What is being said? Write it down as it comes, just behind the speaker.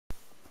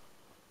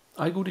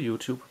Hi good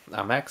YouTube,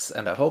 I'm Max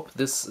and I hope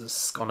this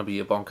is gonna be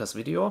a bonkers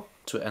video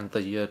to end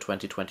the year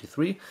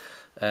 2023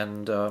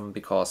 and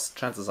because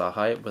chances are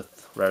high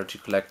with Rarity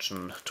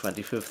Collection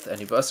 25th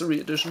Anniversary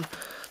Edition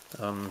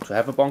to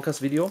have a bonkers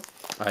video,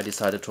 I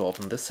decided to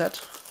open this set.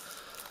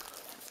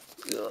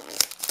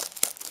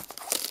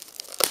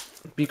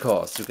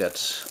 Because you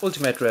get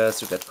ultimate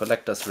rares, you get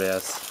collector's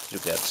rares, you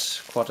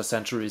get quarter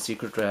century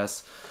secret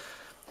rares,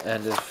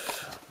 and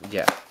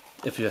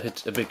if you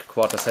hit a big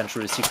quarter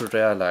century secret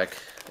rare like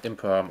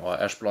Imperm or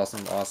Ash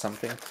Blossom or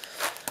something,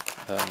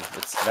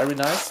 it's very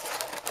nice.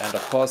 And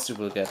of course you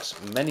will get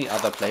many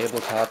other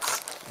playable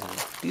cards,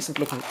 decent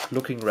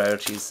looking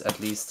rarities at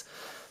least.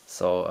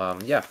 So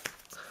yeah,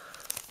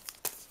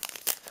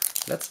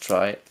 let's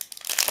try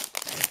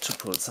to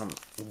pull some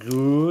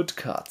good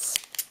cards.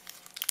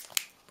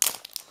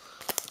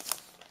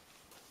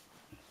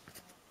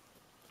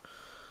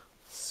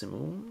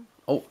 Simoon.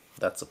 Oh,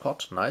 that's a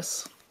pot,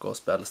 nice.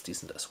 Ghost Battle is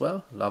decent as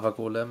well. Lava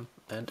Golem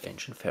and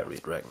Ancient Fairy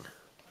Dragon.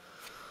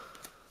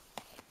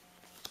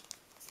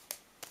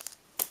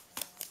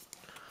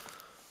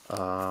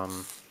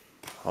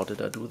 How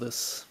did I do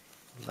this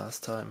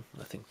last time?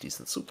 I think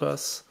decent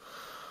supers,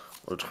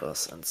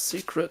 ultras and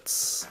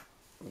secrets.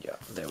 Yeah,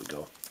 there we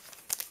go.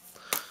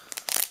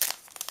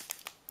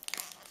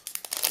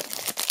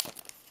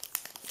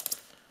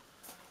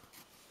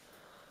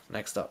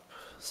 Next up,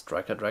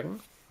 Striker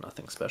Dragon.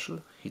 Nothing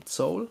special. Heat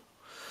Soul.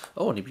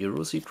 Oh,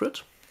 Nibiru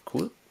Secret.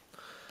 Cool.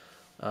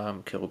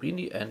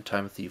 Cherubini and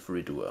Time Thief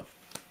Redoer.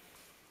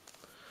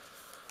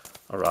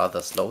 A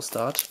rather slow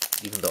start,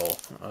 even though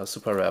a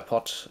super rare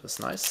pot is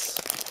nice.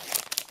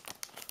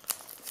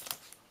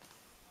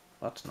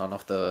 But none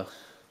of the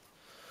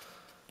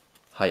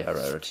higher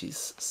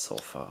rarities so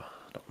far.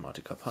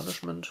 Dogmatica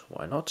Punishment,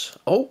 why not?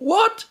 Oh,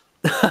 what?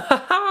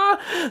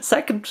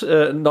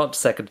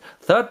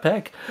 Third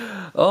pack.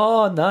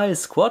 Oh,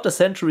 nice. Quarter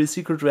century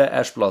secret rare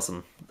Ash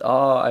Blossom.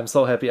 Oh, I'm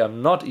so happy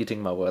I'm not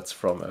eating my words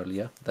from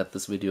earlier, that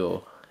this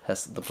video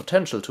has the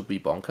potential to be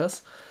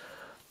bonkers.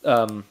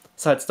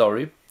 Side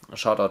story, a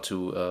shout out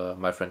to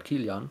my friend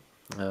Kilian.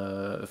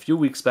 A few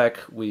weeks back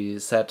we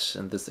sat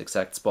in this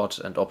exact spot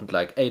and opened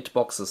like 8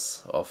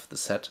 boxes of the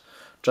set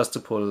just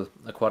to pull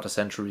a quarter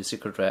century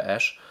secret rare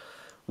Ash.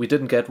 We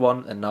didn't get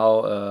one, and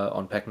now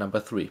on pack number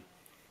 3.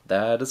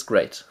 That is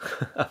great.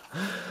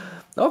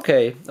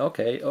 Okay.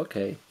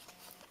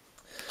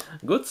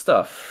 Good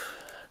stuff.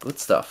 Good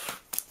stuff.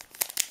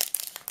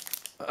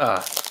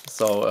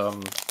 So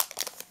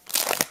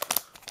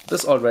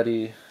this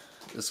already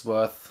is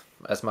worth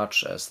as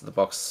much as the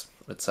box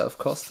itself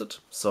costed.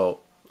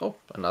 So, oh,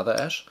 another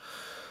Ash.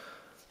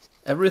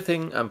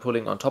 Everything I'm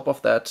pulling on top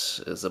of that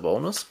is a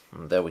bonus.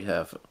 And there we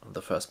have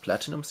the first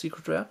Platinum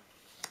Secret Rare,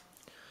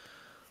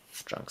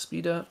 Junk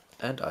Speeder,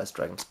 and Ice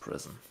Dragon's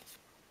Prison.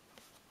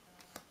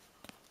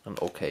 An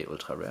okay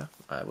ultra rare,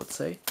 I would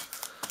say.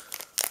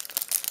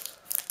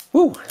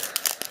 Woo!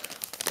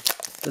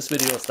 This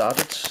video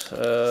started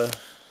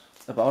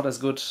about as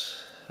good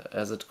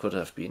as it could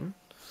have been.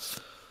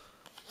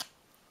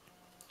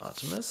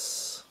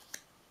 Artemis,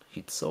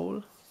 Heat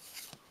Soul.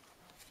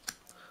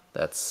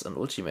 That's an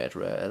ultimate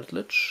rare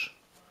Eldritch.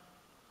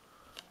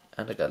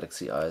 And a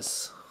Galaxy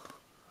Eyes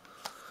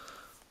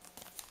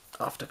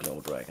Afterglow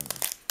Dragon.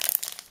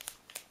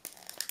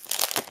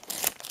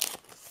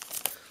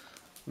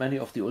 Many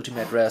of the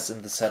ultimate rares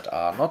in the set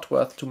are not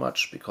worth too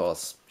much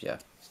because, yeah,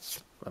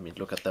 I mean,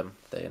 look at them,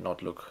 they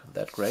not look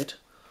that great.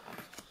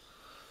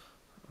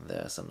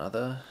 There's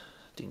another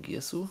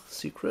Dingirsu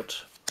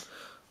Secret,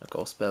 a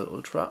Ghost Bell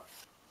Ultra,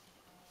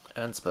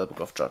 and Spellbook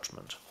of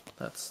Judgment.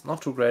 That's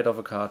not too great of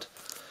a card.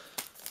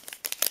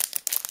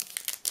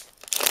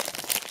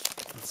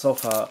 And so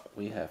far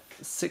we have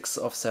 6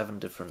 of 7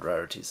 different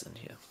rarities in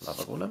here.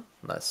 Lava Golem,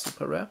 nice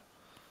super rare.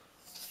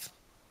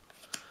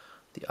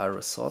 The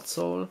Iris Sword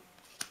Soul,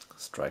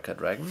 Striker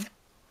Dragon,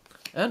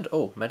 and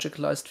oh,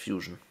 Magicalized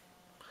Fusion.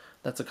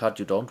 That's a card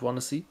you don't want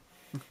to see,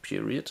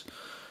 period.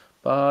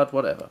 But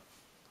whatever.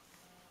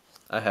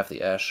 I have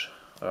the Ash,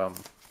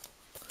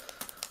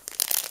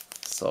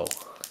 so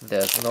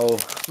there's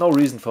no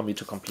reason for me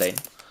to complain.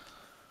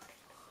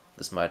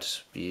 This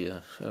might be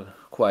a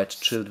quite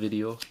chilled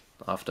video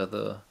after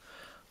the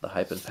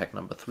hype in pack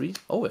number 3.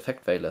 Oh,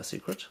 Effect Veiler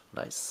Secret,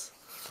 nice.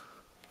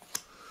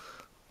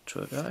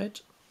 Tour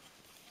Guide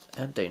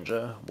and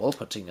Danger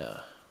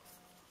Wolpertinger.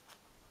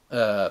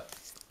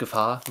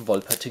 Gefahr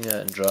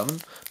Wolpertinger in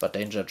German, but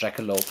Danger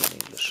Jackalope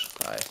in English.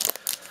 I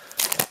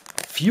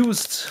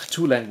fused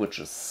 2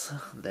 languages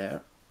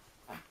there.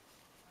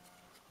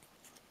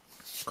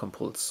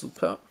 Compulse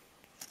Super,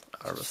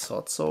 Iris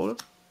Sword Soul,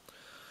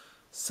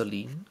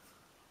 Celine,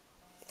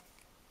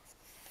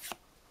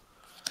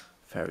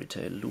 Fairy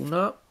Tail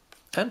Luna,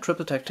 and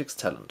Triple Tactics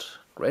Talent.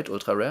 Great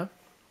ultra rare.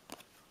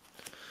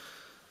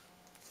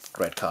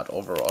 Great card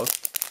overall.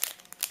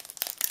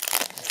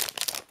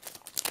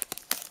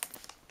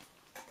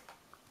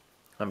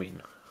 I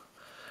mean,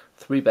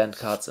 3 banned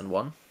cards in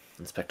 1.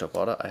 Inspector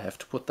Border, I have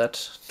to put that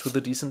to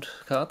the decent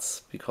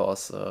cards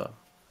because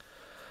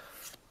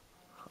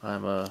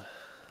I'm a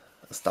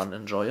Stun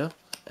Enjoyer.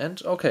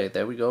 And okay,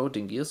 there we go,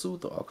 Dingirsu,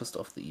 the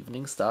Orchestra of the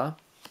Evening Star.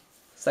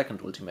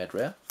 Second Ultimate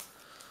Rare.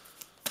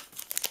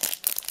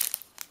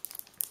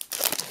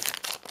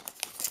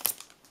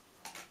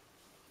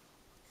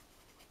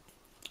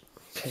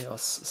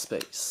 Chaos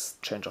Space,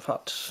 Change of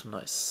Heart,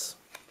 nice.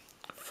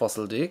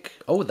 Fossil Dig,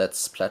 oh,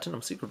 that's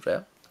Platinum Secret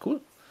Rare,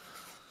 cool.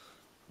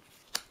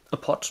 A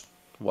pot,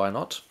 why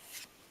not?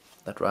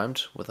 That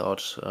rhymed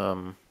without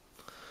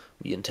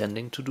me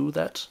intending to do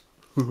that.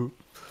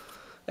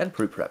 And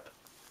Pre-Prep.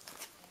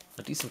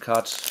 A decent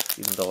card,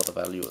 even though the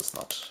value is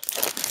not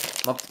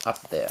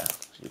up there,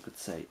 you could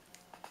say.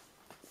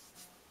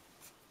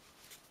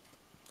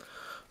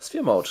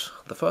 Sphere Mode,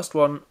 the first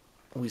one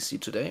we see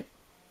today.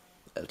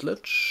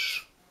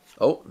 Eldritch.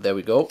 Oh, there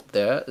we go.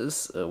 There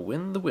is a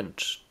Win the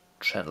Wind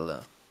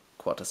Channeler.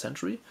 Quarter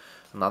Century.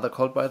 Another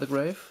Called by the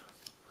Grave.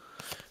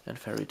 And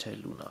Fairy Tale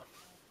Luna.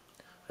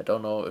 I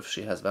don't know if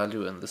she has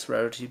value in this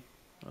rarity.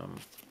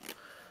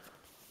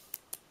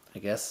 I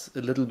guess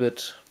a little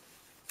bit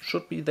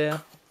should be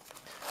there.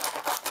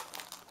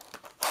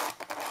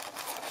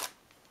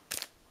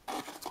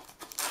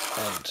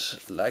 And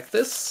like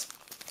this,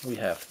 we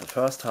have the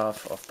first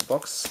half of the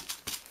box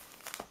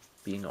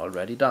being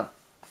already done.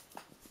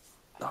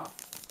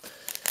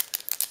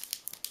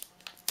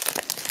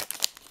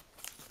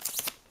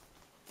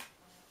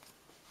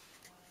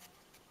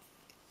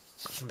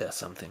 There's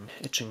something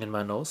itching in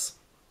my nose.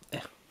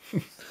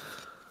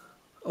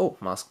 Oh,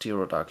 Masked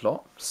Hero Dark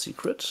Law,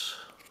 Secret.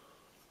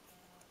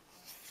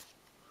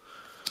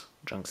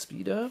 Junk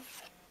Speeder.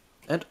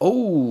 And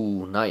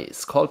oh,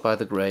 nice, Called by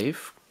the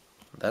Grave.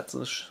 That's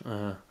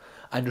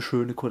eine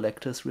schöne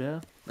Collector's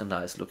Rare. A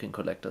nice looking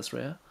Collector's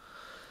Rare.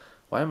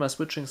 Why am I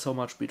switching so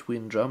much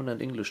between German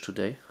and English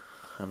today?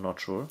 I'm not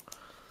sure.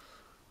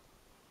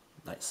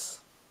 Nice.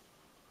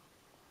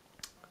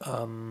 There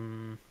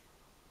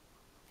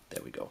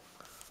we go.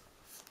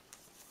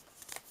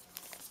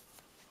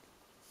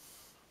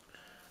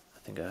 I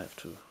think I have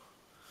to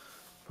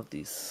put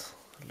these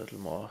a little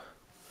more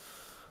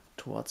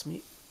towards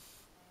me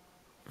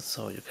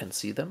so you can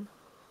see them.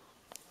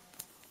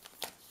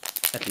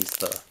 At least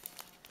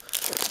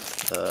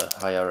the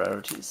higher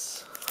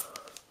rarities.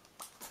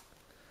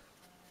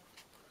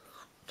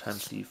 Time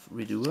Thief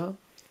Redoer,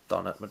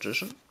 Dawned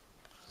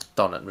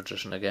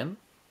Magician again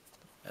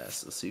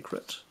as a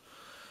secret,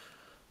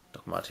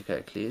 Dogmatica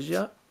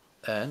Ecclesia,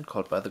 and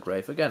Called by the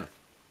Grave again.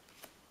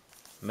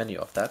 Many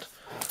of that.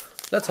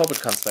 Let's hope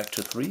it comes back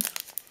to 3.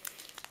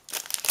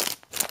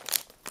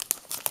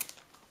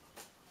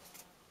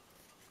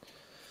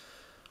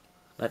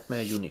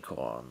 Nightmare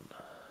Unicorn.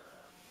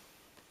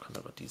 Kind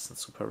of a decent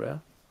super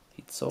rare.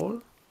 Heat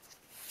Soul.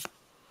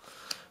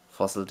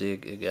 Fossil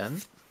Dig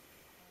again.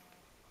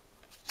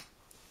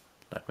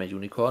 Nightmare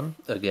Unicorn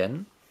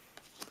again.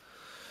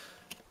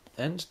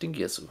 And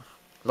Dingirsu.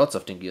 Lots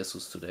of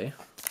Dingirsus today.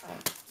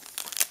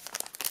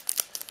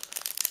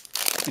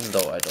 Even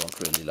though I don't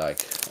really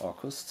like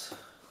Orchestra.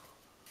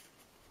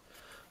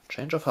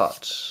 Change of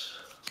Heart.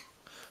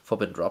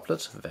 Forbidden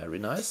Droplet, very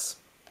nice.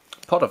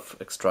 Pot of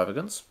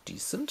Extravagance,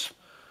 decent.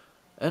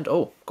 And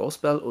oh,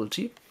 Ghost Bell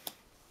Ulti.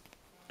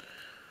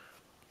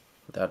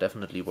 There are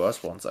definitely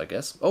worse ones, I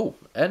guess. Oh,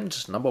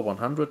 and number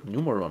 100,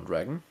 Numeron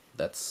Dragon.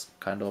 That's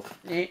kind of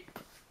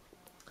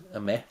a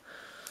meh.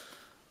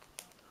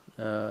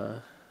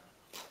 How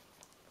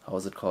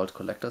is it called?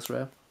 Collector's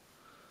Rare?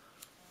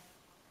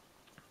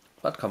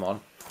 But come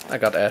on, I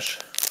got Ash.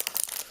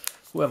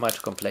 Who am I to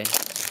complain?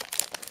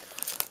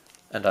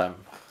 And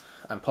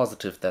I'm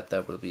positive that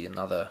there will be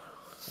another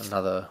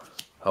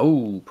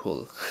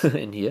pull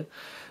in here.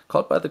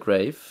 Called by the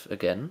Grave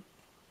again.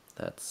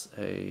 That's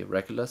a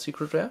regular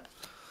secret rare.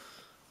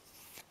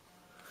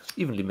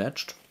 Evenly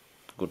matched.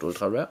 Good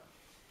ultra rare.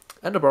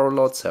 And a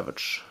Borrowlord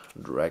Savage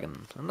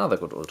Dragon. Another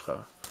good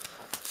ultra.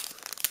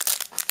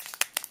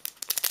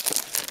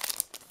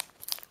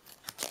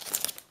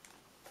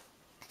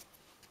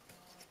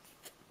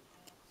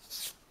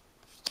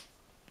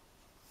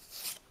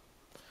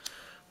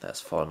 There's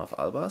Fallen of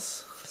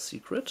Albas,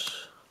 Secret,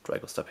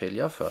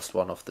 Dragostapelia, first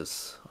one of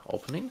this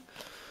opening,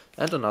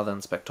 and another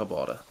Inspector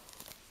Border.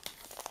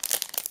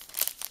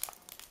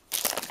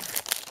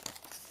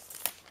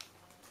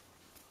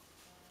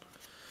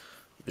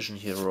 Vision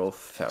Hero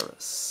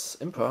Ferris,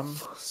 Imperm,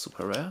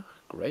 super rare,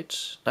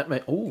 great.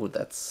 Nightmare, oh,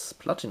 that's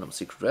Platinum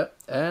Secret Rare,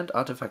 and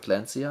Artifact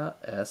Lancia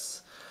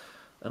as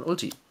an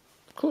ulti.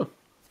 Cool.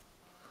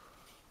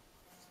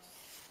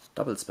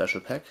 Double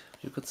special pack,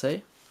 you could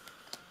say.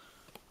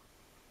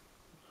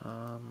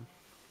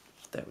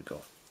 There we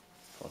go,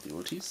 for the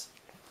ultis.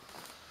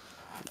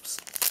 Oops.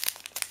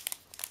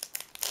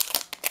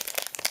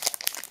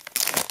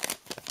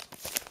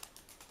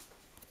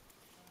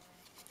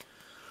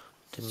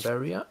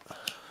 Timberia,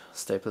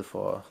 staple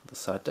for the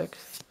side deck.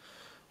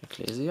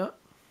 Ecclesia,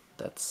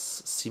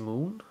 that's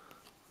Simoon.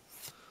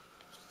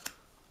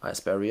 Ice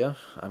Barrier,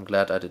 I'm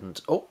glad I didn't...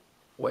 Oh,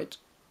 wait,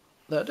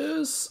 that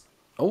is...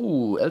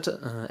 Oh,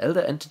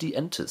 Elder Entity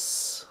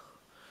Entis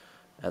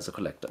as a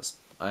collector's.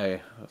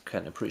 I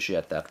can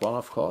appreciate that one,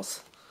 of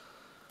course.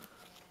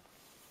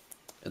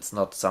 It's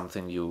not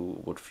something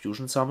you would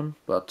fusion summon,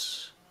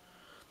 but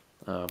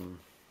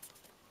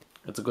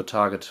it's a good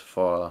target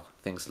for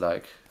things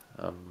like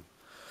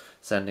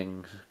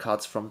sending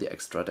cards from the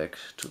extra deck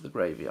to the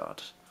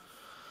graveyard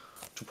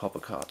to pop a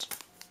card.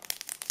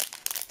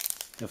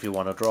 If you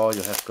want to draw,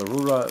 you have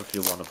Garura. If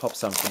you want to pop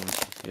something,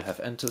 you have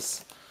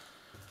Entis.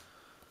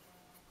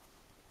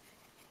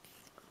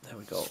 There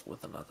we go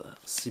with another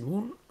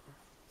Simoon.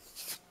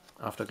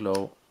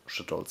 Afterglow,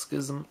 Shadow's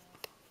Schism,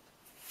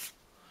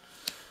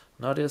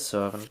 Nadia's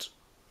Servant,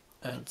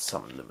 and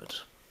Summon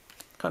Limit.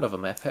 Kind of a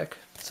map pack.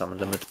 Summon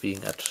Limit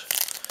being at...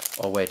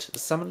 Oh wait,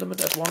 is Summon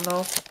Limit at 1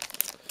 now?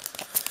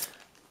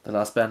 The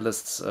last ban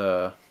lists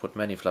put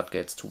many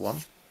floodgates to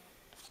 1.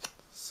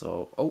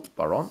 So, oh,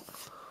 Baron.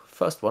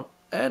 First one.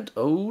 And,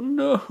 oh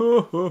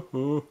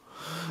no!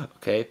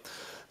 Okay,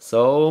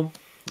 so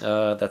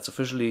that's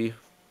officially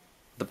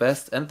the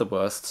best and the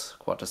worst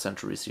Quarter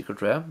Century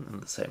Secret Rare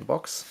in the same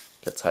box.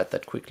 Let's hide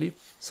that quickly,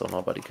 so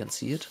nobody can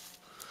see it.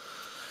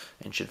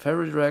 Ancient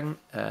Fairy Dragon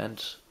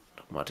and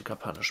Dogmatica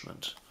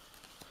Punishment.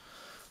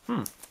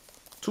 2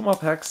 more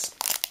packs.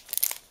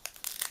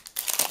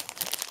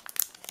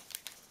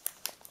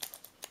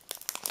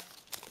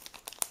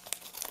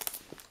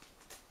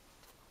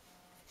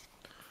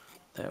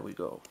 There we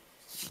go.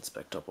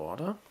 Inspector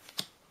Border.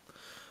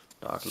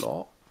 Dark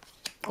Law.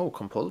 Oh,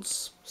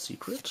 Compulse.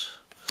 Secret.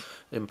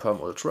 Imperm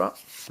Ultra.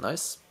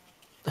 Nice.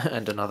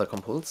 And another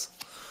Compulse.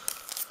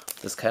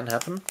 This can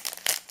happen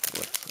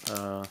with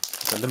a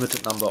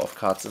limited number of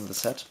cards in the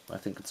set. I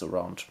think it's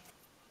around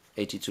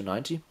 80 to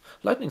 90.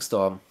 Lightning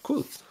Storm.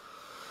 Cool.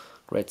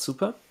 Great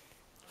Super.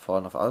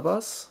 Fallen of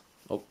Albas.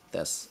 Oh,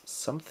 there's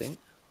something.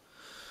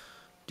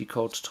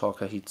 Decode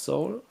Talker Heat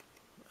Soul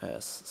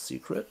as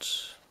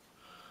secret.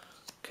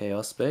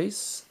 Chaos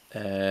Base.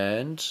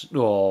 And...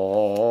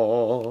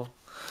 oh.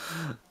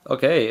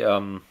 Okay,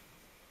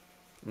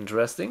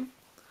 interesting.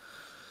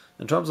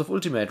 In terms of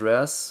ultimate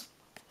rares,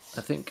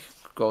 I think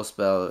Ghost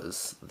Bell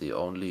is the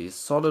only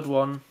solid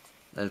one.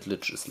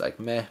 Eldritch is like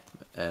meh,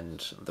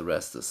 and the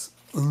rest is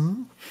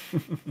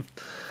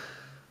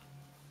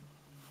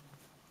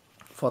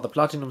For the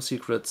Platinum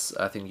Secrets,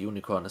 I think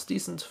Unicorn is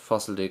decent.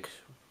 Fossil Dig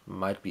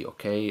might be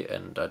okay,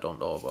 and I don't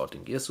know about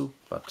Ingirsu,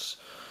 but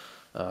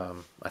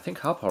I think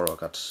Harp Horror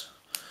got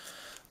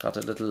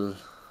a little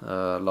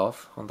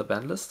love on the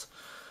ban list.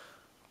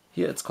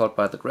 Here it's called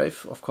By the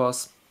Grave, of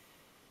course.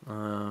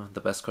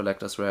 The best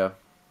collector's rare.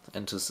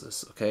 Entis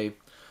is okay.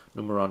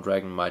 Numeron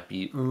Dragon might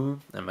be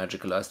a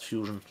magicalized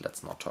fusion.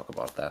 Let's not talk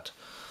about that.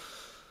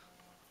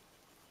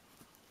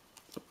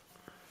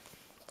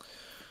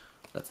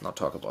 Let's not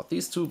talk about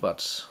these two,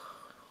 but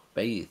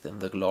bathe in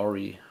the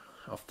glory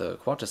of the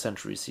Quarter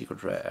Century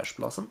Secret Rare Ash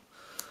Blossom.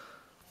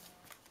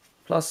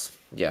 Plus,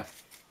 yeah,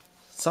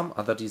 some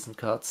other decent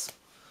cards.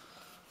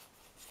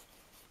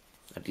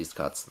 At least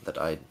cards that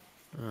I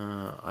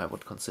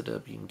would consider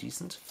being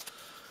decent.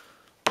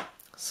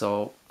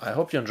 So I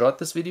hope you enjoyed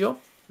this video.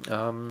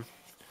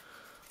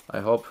 I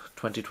hope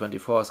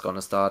 2024 is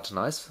gonna start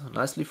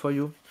nicely for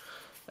you.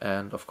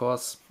 And of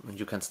course,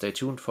 you can stay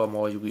tuned for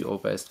more Yu-Gi-Oh!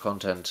 Based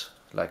content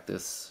like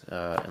this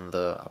in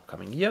the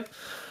upcoming year.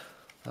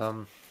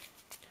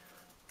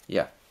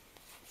 Yeah,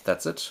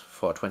 that's it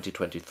for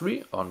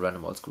 2023 on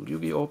Random Old School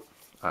Yu-Gi-Oh!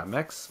 I'm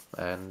Max,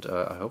 and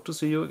I hope to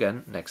see you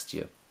again next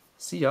year.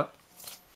 See ya!